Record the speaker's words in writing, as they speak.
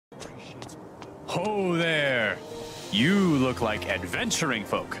Ho there! You look like adventuring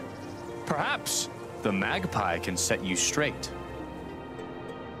folk. Perhaps the magpie can set you straight.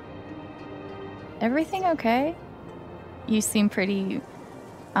 Everything okay? You seem pretty,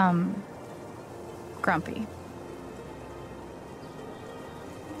 grumpy.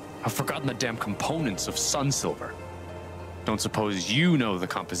 I've forgotten the damn components of Sunsilver. Don't suppose you know the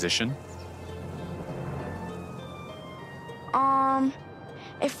composition?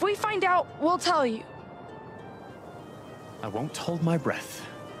 If we find out, we'll tell you. I won't hold my breath.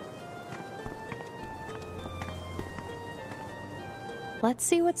 Let's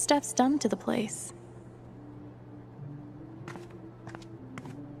see what Steph's done to the place.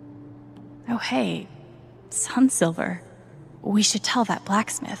 Oh hey, Sunsilver. We should tell that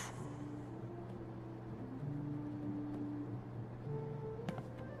blacksmith.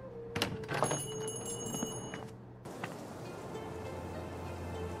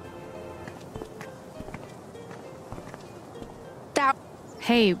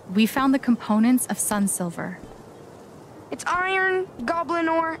 Hey, we found the components of Sunsilver. It's iron, goblin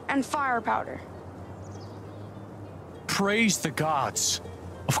ore, and fire powder. Praise the gods.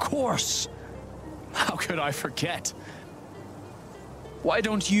 Of course. How could I forget? Why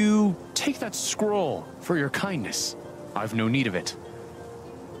don't you take that scroll for your kindness? I've no need of it.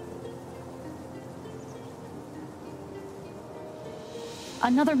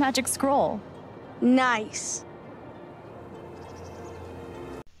 Another magic scroll. Nice.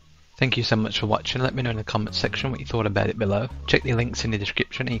 Thank you so much for watching. Let me know in the comments section what you thought about it below. Check the links in the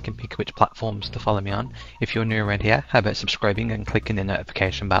description and you can pick which platforms to follow me on. If you're new around here, how about subscribing and clicking the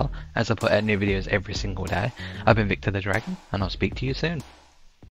notification bell as I put out new videos every single day. I've been Victor the Dragon and I'll speak to you soon.